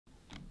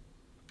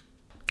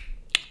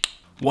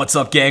What's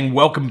up, gang?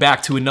 Welcome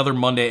back to another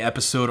Monday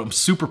episode. I'm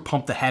super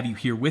pumped to have you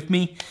here with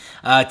me.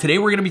 Today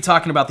we're going to be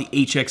talking about the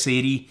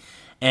HX80,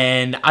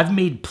 and I've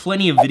made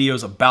plenty of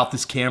videos about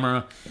this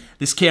camera.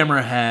 This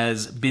camera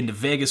has been to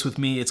Vegas with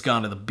me, it's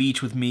gone to the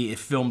beach with me, it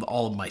filmed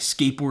all of my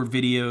skateboard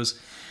videos.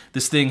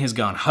 This thing has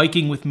gone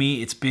hiking with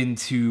me, it's been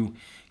to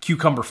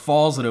Cucumber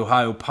Falls at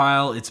Ohio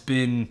Pile, it's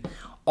been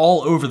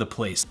all over the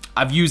place.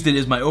 I've used it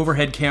as my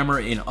overhead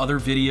camera in other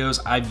videos.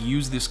 I've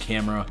used this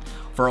camera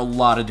for a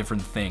lot of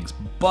different things,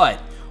 but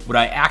would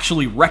I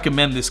actually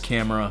recommend this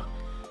camera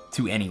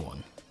to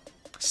anyone?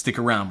 Stick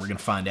around, we're gonna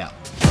find out.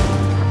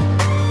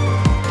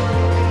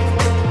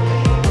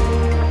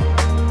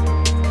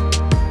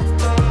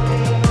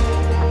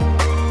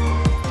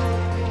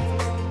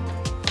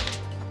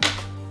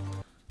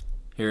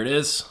 Here it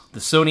is, the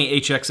Sony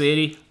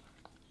HX80.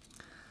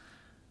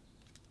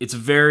 It's a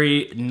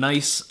very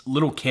nice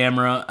little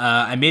camera.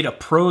 I made a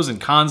pros and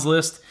cons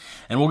list,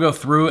 and we'll go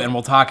through and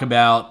we'll talk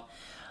about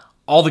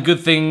all the good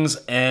things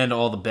and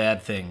all the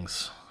bad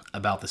things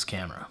about this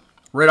camera.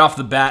 Right off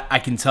the bat, I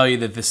can tell you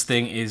that this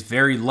thing is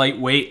very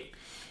lightweight.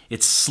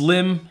 It's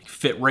slim,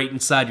 fit right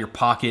inside your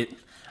pocket.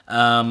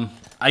 I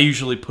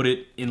usually put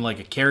it in like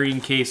a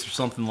carrying case or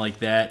something like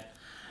that,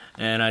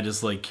 and I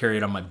just like carry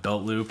it on my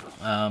belt loop.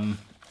 I'm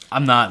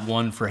not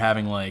one for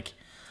having like,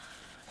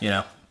 you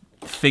know,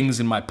 things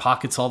in my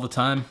pockets all the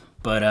time,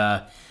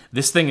 but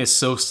this thing is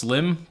so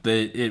slim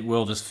that it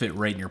will just fit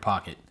right in your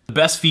pocket. The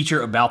best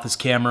feature about this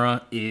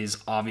camera is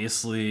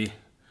obviously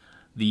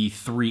the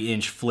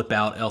 3-inch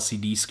flip-out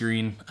LCD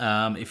screen.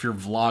 If you're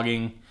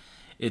vlogging,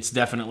 it's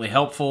definitely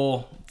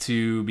helpful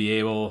to be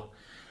able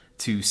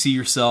to see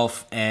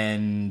yourself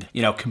and,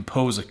 you know,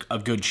 compose a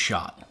good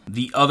shot.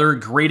 The other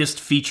greatest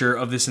feature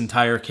of this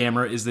entire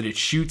camera is that it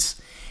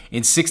shoots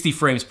in 60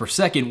 frames per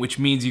second, which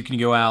means you can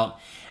go out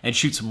and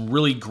shoot some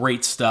really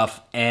great stuff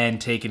and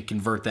take and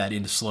convert that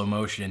into slow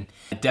motion.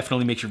 It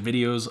definitely makes your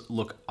videos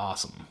look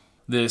awesome.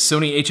 The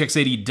Sony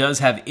HX80 does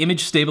have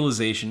image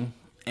stabilization,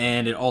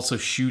 and it also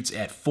shoots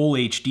at full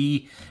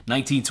HD,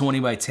 1920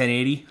 by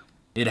 1080.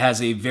 It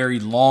has a very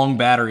long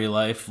battery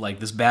life, like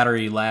this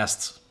battery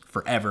lasts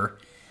forever.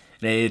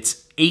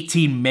 It's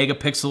 18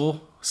 megapixel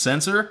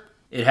sensor.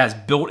 It has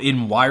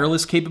built-in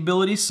wireless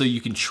capabilities, so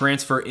you can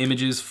transfer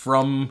images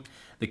from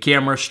the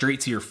camera straight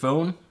to your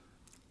phone.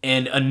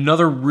 And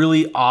another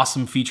really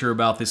awesome feature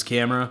about this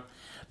camera,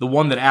 the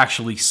one that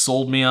actually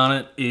sold me on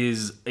it,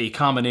 is a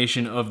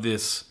combination of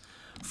this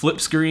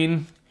flip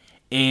screen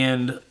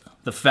and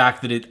the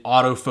fact that it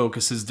auto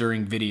focuses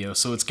during video.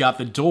 So it's got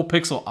the dual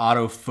pixel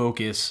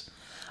autofocus,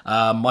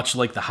 much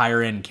like the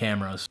higher end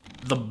cameras.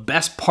 The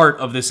best part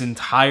of this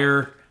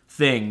entire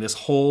thing, this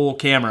whole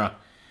camera,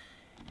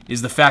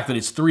 is the fact that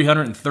it's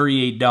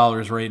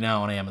 $338 right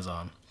now on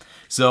Amazon.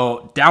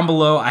 So down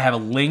below I have a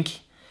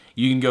link,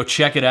 you can go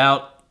check it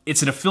out.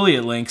 It's an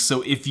affiliate link,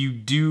 so if you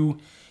do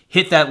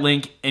hit that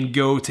link and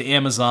go to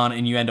Amazon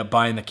and you end up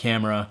buying the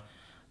camera,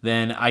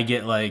 then I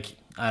get like,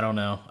 I don't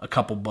know, a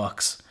couple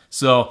bucks.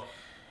 So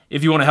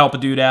if you want to help a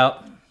dude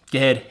out, go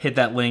ahead, hit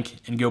that link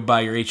and go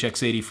buy your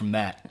HX80 from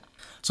that.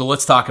 So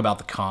let's talk about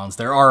the cons.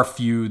 There are a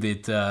few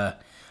that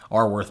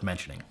are worth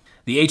mentioning.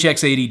 The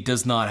HX80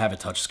 does not have a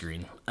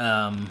touchscreen.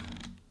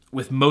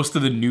 With most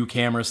of the new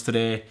cameras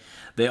today,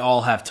 they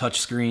all have touch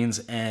screens,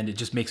 and it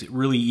just makes it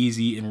really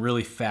easy and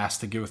really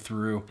fast to go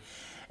through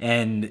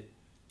and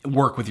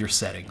work with your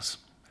settings.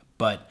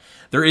 But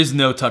there is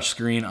no touch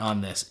screen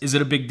on this. Is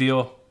it a big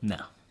deal? No.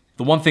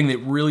 The one thing that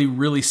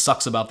really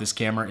sucks about this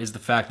camera is the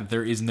fact that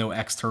there is no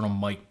external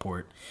mic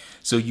port.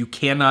 So you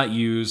cannot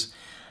use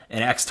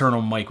an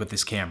external mic with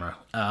this camera.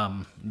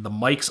 The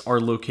mics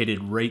are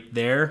located right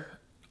there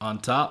on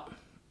top.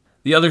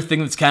 The other thing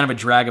that's kind of a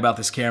drag about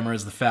this camera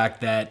is the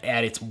fact that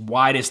at its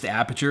widest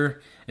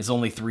aperture, it's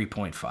only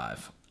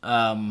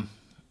 3.5.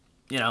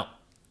 You know,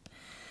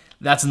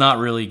 that's not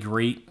really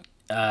great,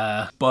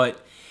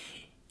 but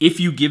if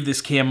you give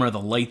this camera the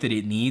light that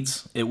it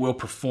needs, it will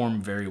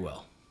perform very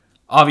well.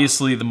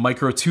 Obviously, the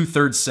micro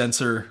 2/3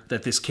 sensor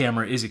that this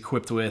camera is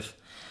equipped with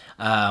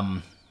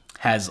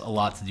has a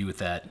lot to do with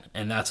that,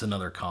 and that's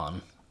another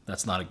con.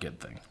 That's not a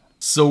good thing.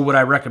 So would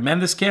I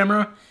recommend this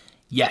camera?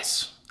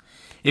 Yes.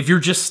 If you're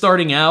just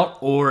starting out,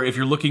 or if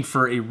you're looking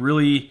for a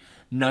really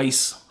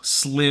nice,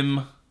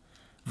 slim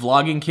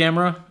vlogging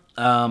camera,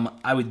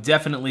 I would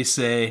definitely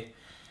say,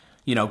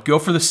 you know, go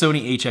for the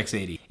Sony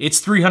HX80. It's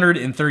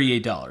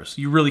 $338.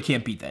 You really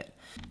can't beat that.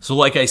 So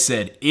like I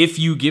said, if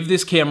you give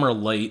this camera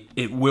light,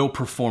 it will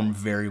perform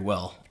very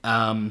well.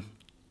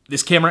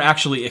 This camera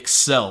actually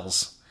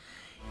excels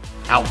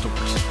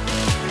outdoors.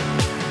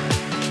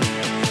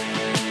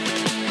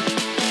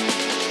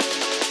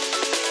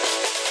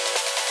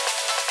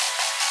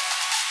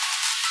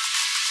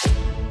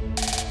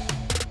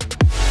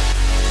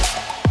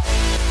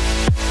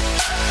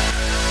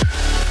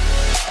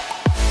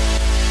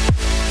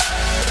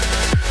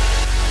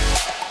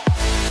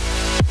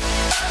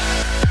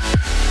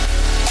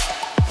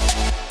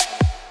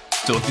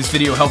 So if this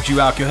video helped you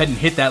out, go ahead and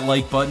hit that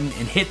like button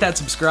and hit that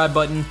subscribe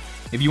button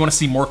if you want to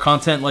see more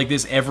content like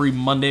this every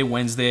Monday,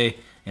 Wednesday,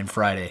 and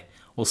Friday.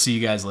 We'll see you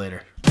guys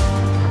later.